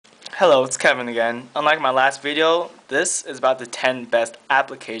Hello, it's Kevin again. Unlike my last video, this is about the 10 best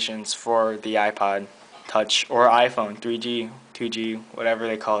applications for the iPod Touch or iPhone 3G, 2G, whatever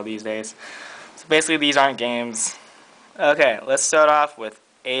they call it these days. So basically these aren't games. Okay, let's start off with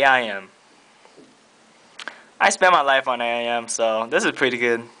AIM. I spend my life on AIM, so this is pretty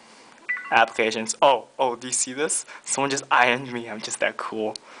good applications. Oh, do you see this? Someone just IM'd me. I'm just that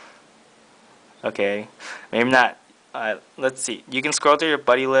cool. Okay, maybe not. Let's see. You can scroll through your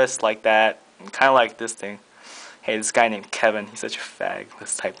buddy list like that, kind of like this thing. Hey, this guy named Kevin, he's such a fag.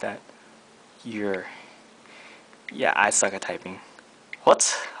 Let's type that. Yeah, I suck at typing.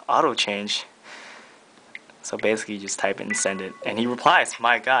 What's auto change? So basically, you just type it and send it, and he replies.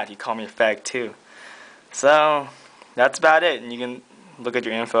 My God, he called me a fag too. So that's about it. And you can look at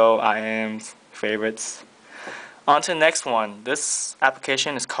your info, IMs, favorites. On to the next one. This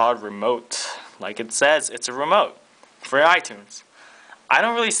application is called Remote. Like it says, it's a remote for iTunes. I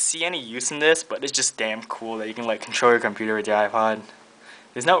don't really see any use in this, but it's just damn cool that you can like control your computer with your iPod.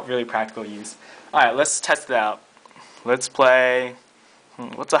 There's no really practical use. Alright, let's test it out. Let's play,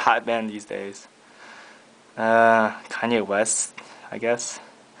 what's a hot band these days? Kanye West, I guess.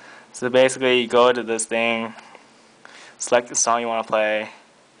 So basically you go to this thing, select the song you want to play,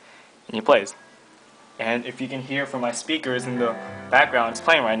 and it plays. And if you can hear from my speakers in the background, it's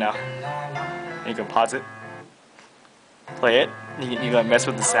playing right now. And you can pause it, play it, you can mess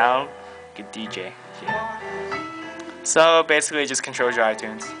with the sound, you can DJ. Yeah. So basically it just controls your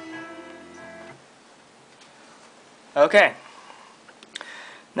iTunes. Okay.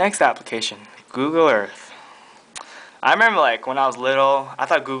 Next application, Google Earth. I remember like when I was little, I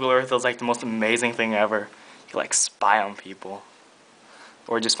thought Google Earth was like the most amazing thing ever. You could like spy on people.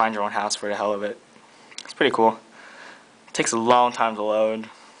 Or just find your own house for the hell of it. It's pretty cool. It takes a long time to load.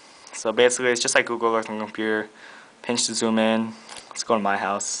 So basically it's just like Google Earth on your computer. Pinch to zoom in. Let's go to my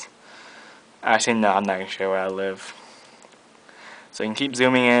house. Actually no, I'm not going to show where I live. So you can keep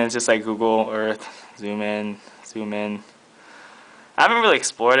zooming in. It's just like Google Earth. Zoom in, zoom in. I haven't really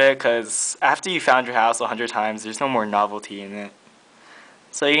explored it because after you found your house 100 times, there's no more novelty in it.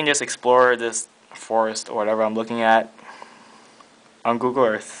 So you can just explore this forest or whatever I'm looking at on Google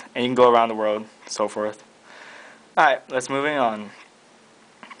Earth, and you can go around the world, so forth. Alright, let's moving on.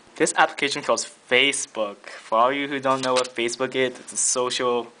 This application calls Facebook. For all you who don't know what Facebook is, it's a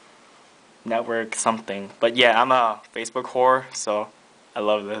social network something. But yeah, I'm a Facebook whore, so I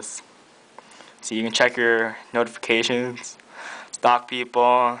love this. So you can check your notifications, stalk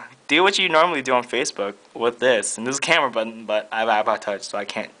people, do what you normally do on Facebook with this. And this is a camera button, but I have an iPod Touch, so I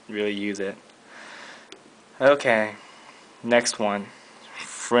can't really use it. Okay. Next one,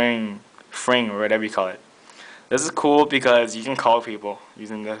 Fring, or whatever you call it. This is cool because you can call people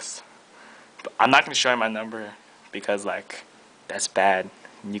using this. But I'm not going to show you my number because like that's bad.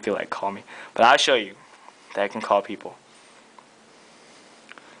 You can like call me. But I'll show you that I can call people.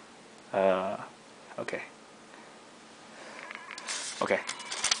 Okay. Okay.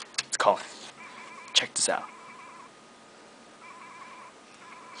 Let's call it. Check this out.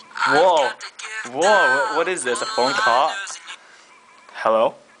 Whoa. Whoa, what is this? A phone call?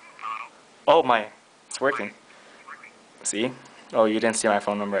 Hello? Oh my, it's working. See? Oh, you didn't see my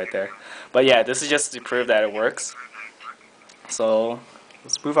phone number right there. But yeah, this is just to prove that it works. So,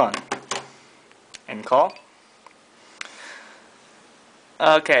 let's move on. End call.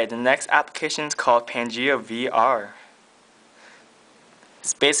 Okay, the next application is called Pangaea VR.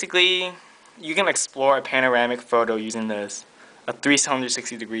 It's basically, you can explore a panoramic photo using this. A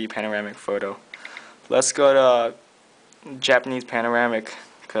 360-degree panoramic photo. Let's go to Japanese panoramic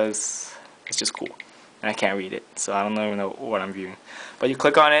because it's just cool. And I can't read it, so I don't even know what I'm viewing. But you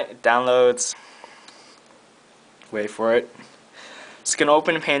click on it, it downloads. Wait for it. It's going to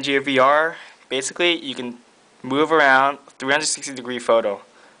open Pangaea VR. Basically, you can move around 360-degree photo.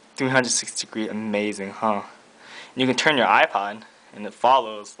 360-degree, amazing, huh? And you can turn your iPod, and it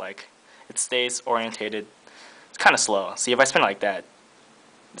follows, like, it stays orientated. It's kind of slow. See, if I spin like that,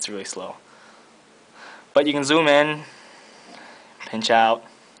 it's really slow. But you can zoom in, pinch out,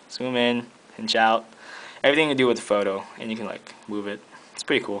 zoom in, pinch out. Everything to do with the photo, and you can like move it. It's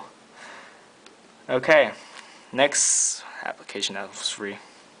pretty cool. Okay, next application that was free.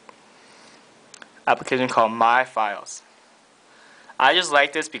 Application called My Files. I just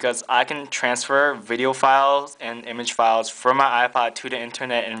like this because I can transfer video files and image files from my iPod to the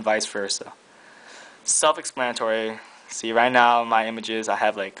internet and vice versa. Self-explanatory. See, right now my images, I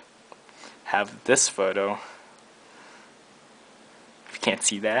have this photo. If you can't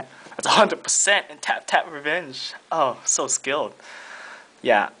see that, that's 100% in tap revenge. Oh, so skilled.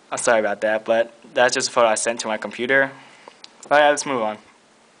 Yeah, I'm sorry about that, but that's just a photo I sent to my computer. Alright, let's move on.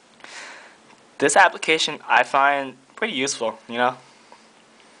 This application I find pretty useful, you know.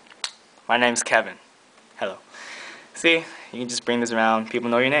 My name's Kevin. Hello. See, you can just bring this around, people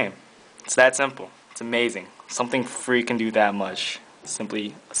know your name. It's that simple. It's amazing. Something free can do that much.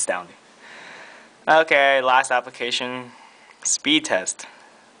 Simply astounding. Okay, last application, speed test.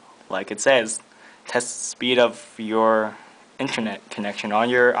 Like it says, test the speed of your internet connection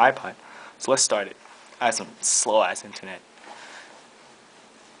on your iPod. So let's start it. I have some slow ass internet.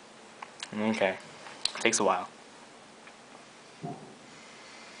 Okay, takes a while.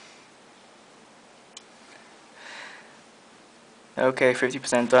 Okay,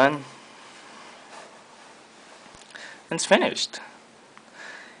 50% done. And it's finished.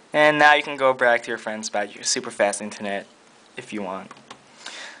 And now you can go brag to your friends about your super fast internet if you want.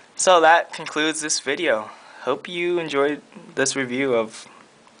 So that concludes this video. Hope you enjoyed this review of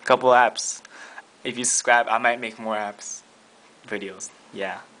a couple apps. If you subscribe, I might make more apps videos.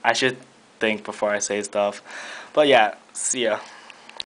 Yeah, I should think before I say stuff. But yeah, see ya.